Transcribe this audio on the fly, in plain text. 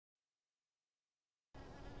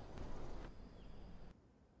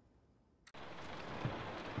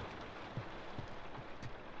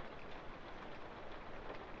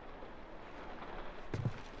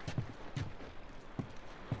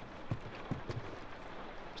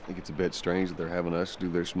Think it's a bit strange that they're having us do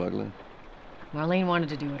their smuggling? Marlene wanted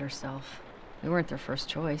to do it herself. We weren't their first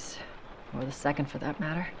choice. Or the second, for that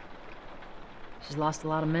matter. She's lost a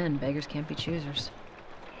lot of men. Beggars can't be choosers.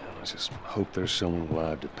 I just hope there's someone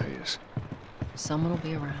alive to pay us. Someone will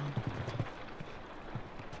be around.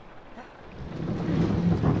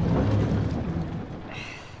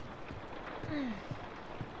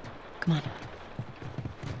 Come on.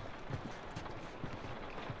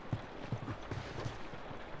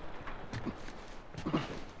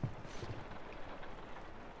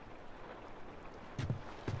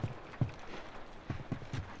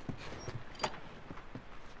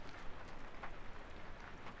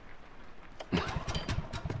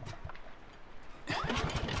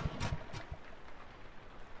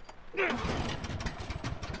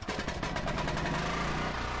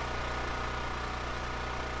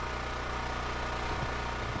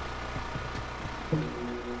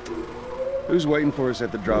 Who's waiting for us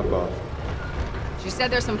at the drop-off? She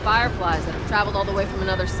said there's some fireflies that have traveled all the way from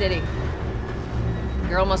another city.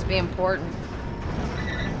 Girl must be important.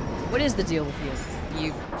 What is the deal with you?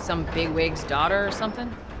 You some bigwig's daughter or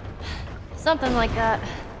something? Something like that.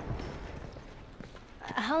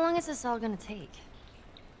 How long is this all gonna take?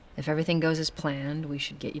 If everything goes as planned, we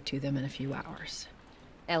should get you to them in a few hours.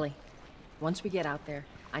 Ellie, once we get out there,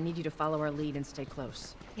 I need you to follow our lead and stay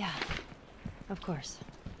close. Yeah, of course.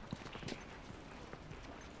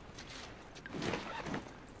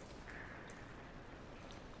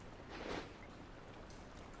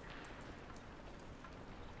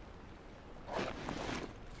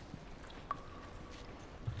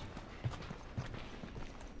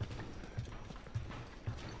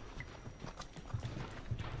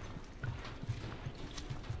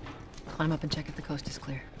 Climb up and check if the coast is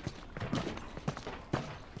clear.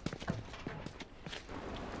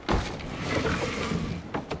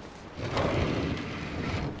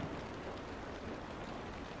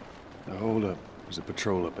 Now hold up. There's a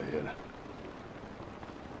patrol up ahead.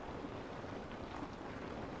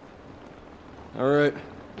 All right.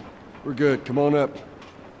 We're good. Come on up.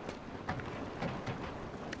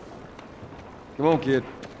 Come on, kid.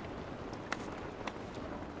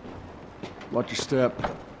 Watch your step.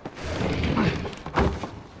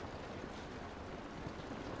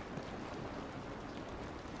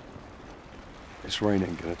 This rain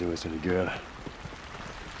ain't gonna do us any good.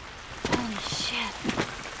 Holy shit.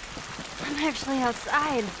 I'm actually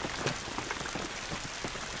outside.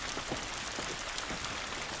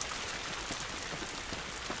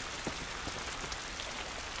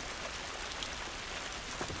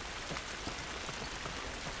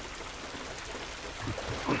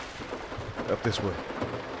 Up this way.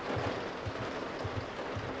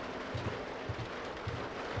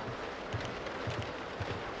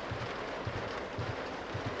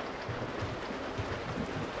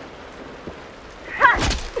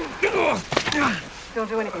 Don't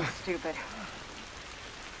do anything stupid.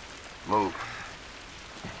 Move.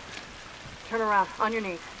 Turn around, on your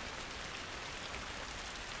knees.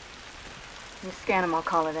 You scan him, I'll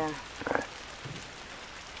call it in. All right.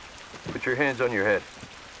 Put your hands on your head.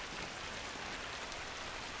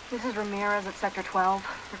 This is Ramirez at Sector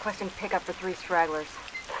 12, requesting pickup for 3 stragglers.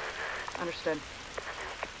 Understood.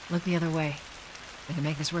 Look the other way. We can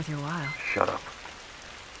make this worth your while. Shut up.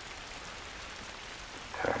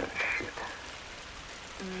 Tired of shit.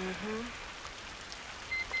 Mm-hmm.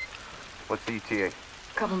 What's the ETA?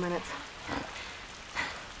 Couple minutes.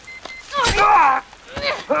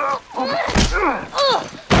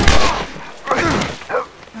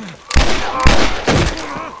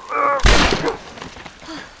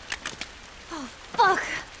 Oh, fuck.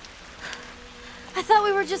 I thought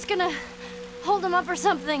we were just gonna hold him up or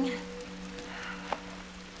something.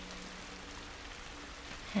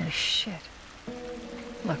 Oh, shit.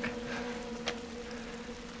 Look.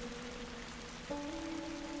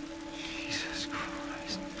 Jesus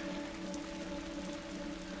Christ.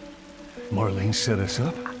 Marlene set us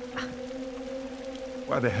up?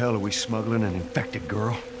 Why the hell are we smuggling an infected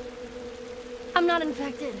girl? I'm not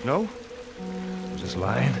infected. No? Just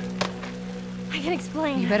lying? I can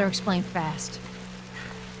explain. You better explain fast.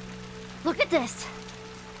 Look at this.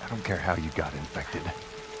 I don't care how you got infected.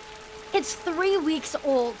 It's 3 weeks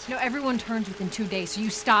old. No, everyone turns within 2 days, so you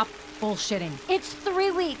stop bullshitting. It's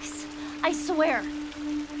 3 weeks. I swear.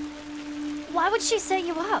 Why would she set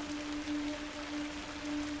you up?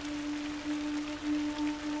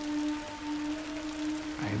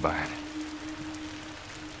 I ain't buying it.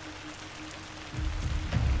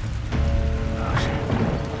 Oh, shit.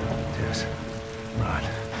 Tess, run.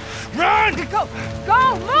 Run! Go!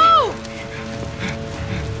 Go! Move!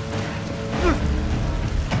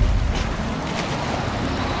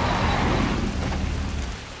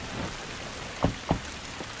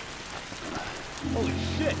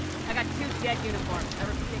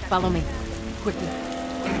 Follow me. Quickly.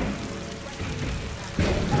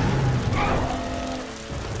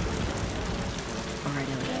 Alright,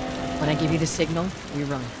 Ellie. When I give you the signal, we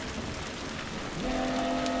run.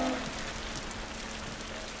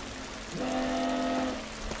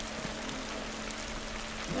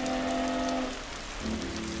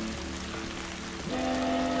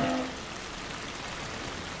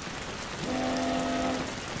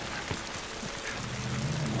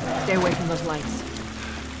 Stay away from those lights.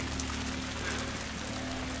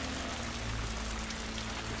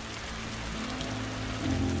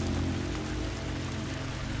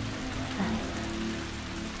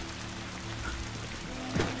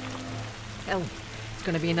 Ellie, it's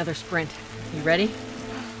gonna be another sprint. You ready?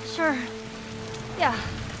 Sure. Yeah.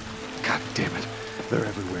 God damn it. They're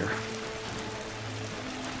everywhere.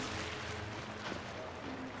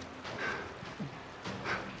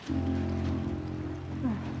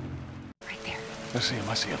 Right there. I see him,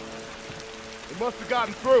 I see him. They must have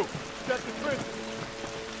gotten through. Check the fence.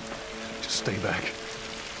 Just stay back.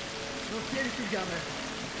 Don't see anything down there.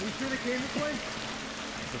 Are you sure they came this way?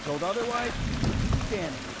 If they're told otherwise,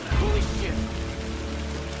 stand. Holy shit!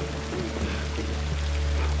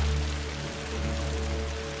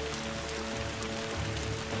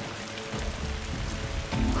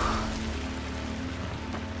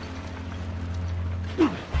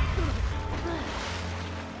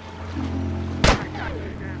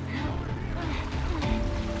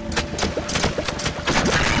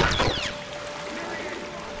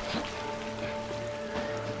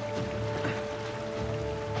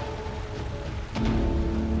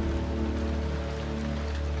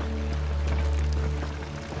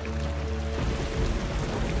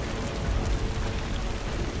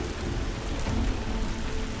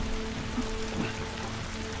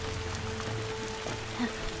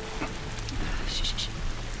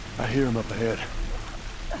 I hear him up ahead.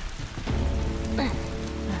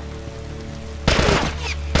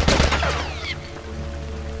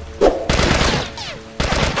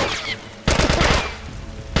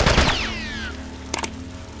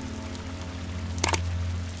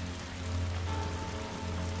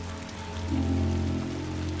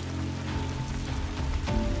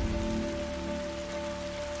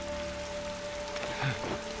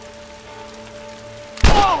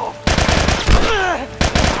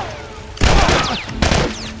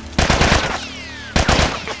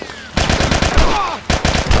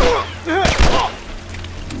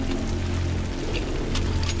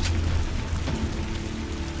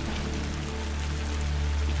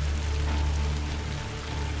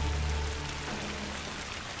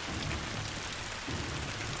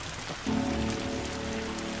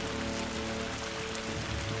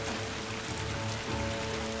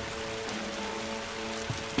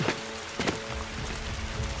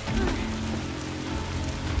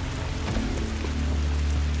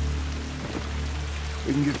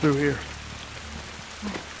 We can get through here.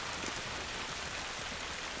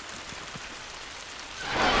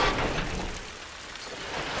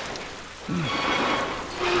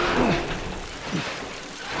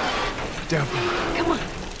 Down. Come on.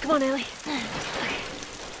 Come on, Ellie.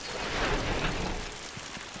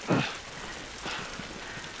 Oh,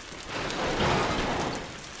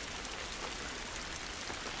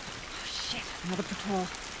 shit. Another patrol.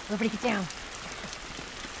 Everybody get down.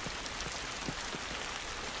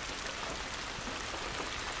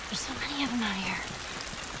 There's so many of them out here.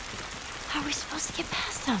 How are we supposed to get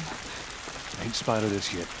past them? Ain't spotted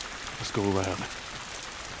this yet. Let's go around.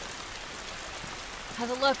 How's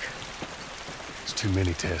it look? It's too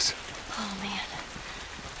many, Tess. Oh, man.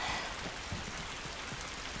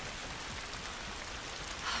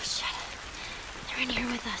 Oh, shit. They're in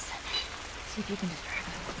here with us. See if you can distract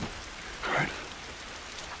them. All right.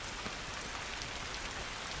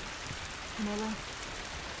 Camilla?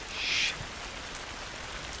 Shh.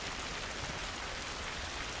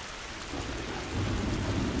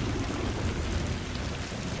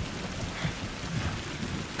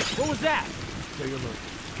 What was that? Take a look.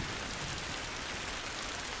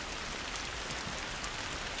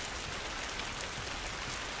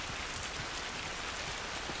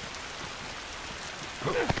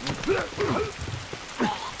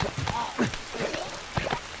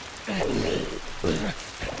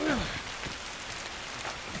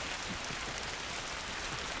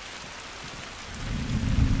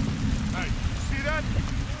 Hey, see that?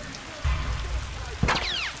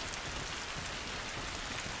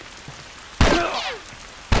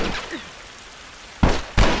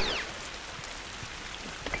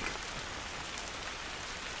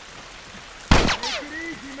 Take it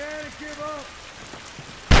easy, man, and give up.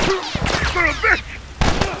 Son of a bitch!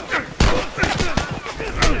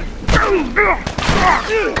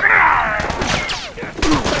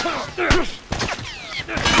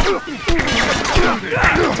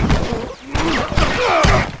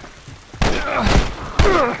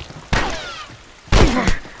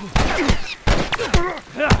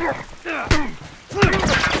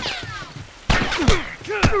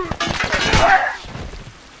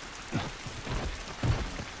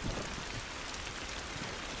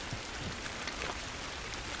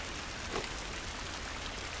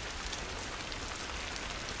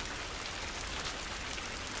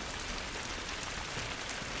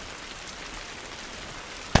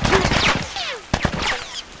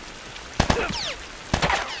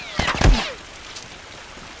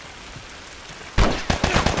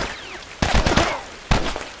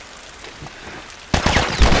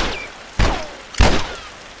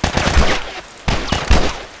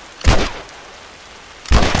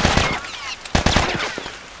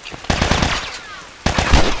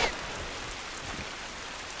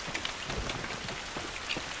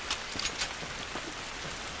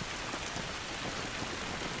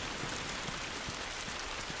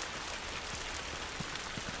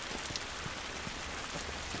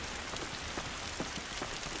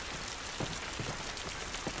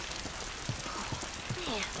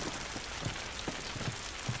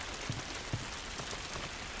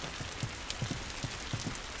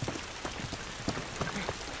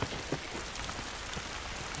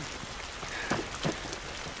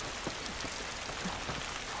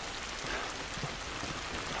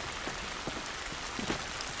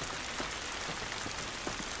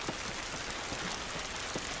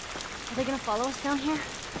 Are they gonna follow us down here?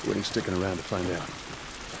 We ain't sticking around to find out.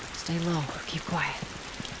 Stay low. Keep quiet.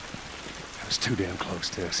 That was too damn close,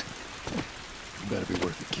 Tess. You better be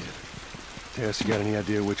worth it, kid. Tess, you got any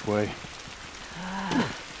idea which way?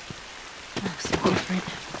 So different.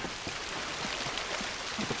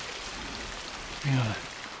 Yeah.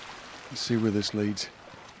 Let's see where this leads.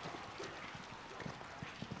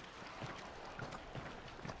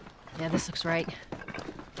 Yeah, this looks right.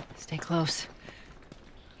 Stay close.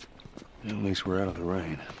 At least we're out of the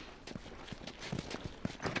rain.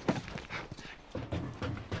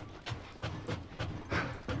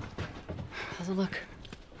 How's it look?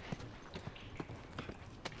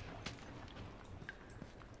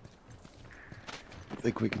 I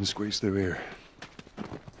think we can squeeze through here.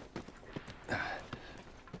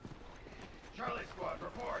 Charlie Squad,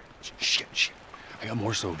 report. Shit. I got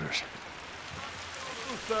more soldiers.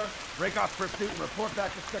 Oh, sir. Break off pursuit and report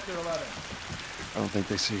back to Sector 11. I don't think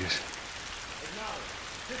they see us. Acknowledge.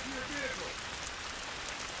 Get to your vehicle.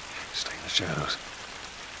 Stay in the shadows.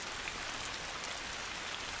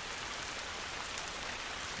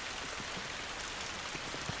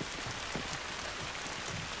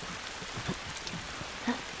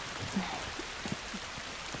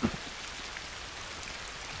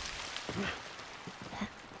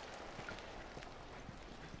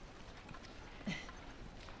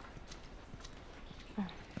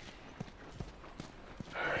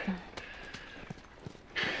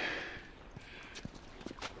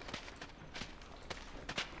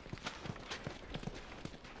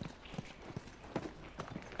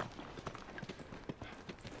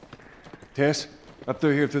 Tess, up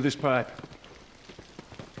through here, through this pipe.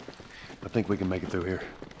 I think we can make it through here.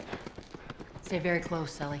 Stay very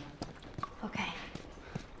close, Sully. Okay.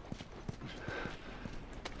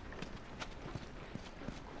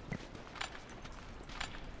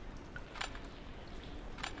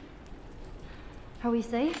 Are we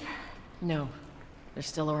safe? No, they're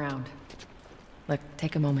still around. Look,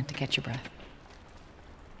 take a moment to catch your breath.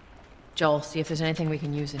 Joel, see if there's anything we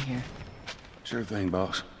can use in here. Sure thing,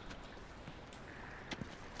 boss.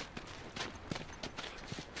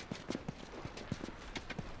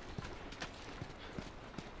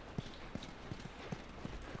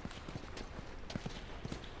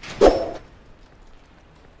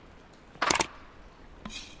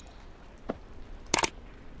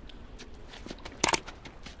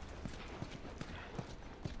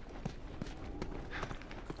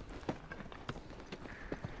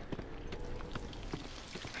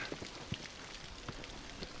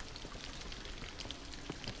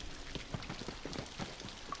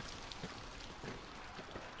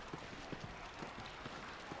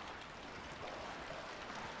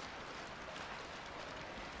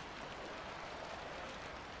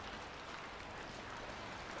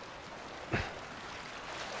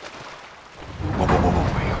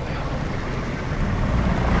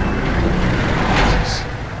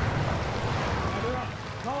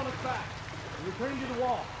 Returning to the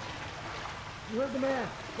wall. You heard the man.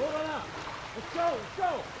 Hold on up. Let's go, let's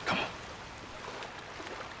go. Come on.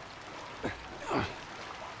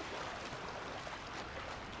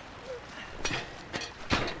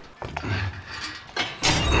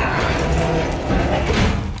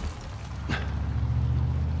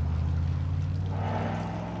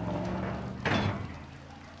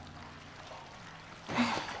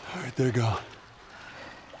 They're gone.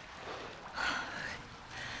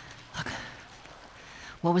 Look,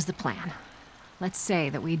 what was the plan? Let's say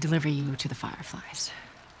that we deliver you to the Fireflies.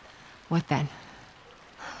 What then?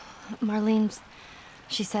 Marlene,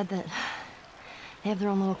 she said that they have their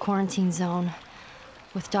own little quarantine zone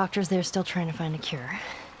with doctors there still trying to find a cure.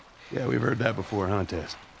 Yeah, we've heard that before, huh,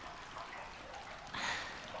 Tess?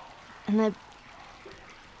 And that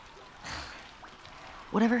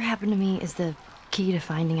whatever happened to me is the key to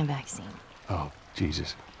finding a vaccine. Oh,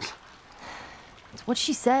 Jesus. It's what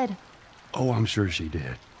she said. Oh, I'm sure she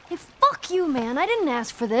did. Hey, fuck you, man. I didn't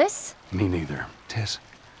ask for this. Me neither. Tess,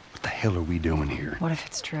 what the hell are we doing here? What if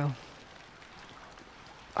it's true?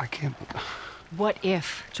 I can't... What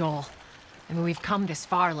if, Joel? I mean, we've come this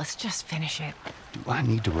far. Let's just finish it. Do I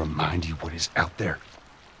need to remind you what is out there?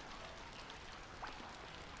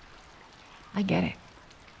 I get it.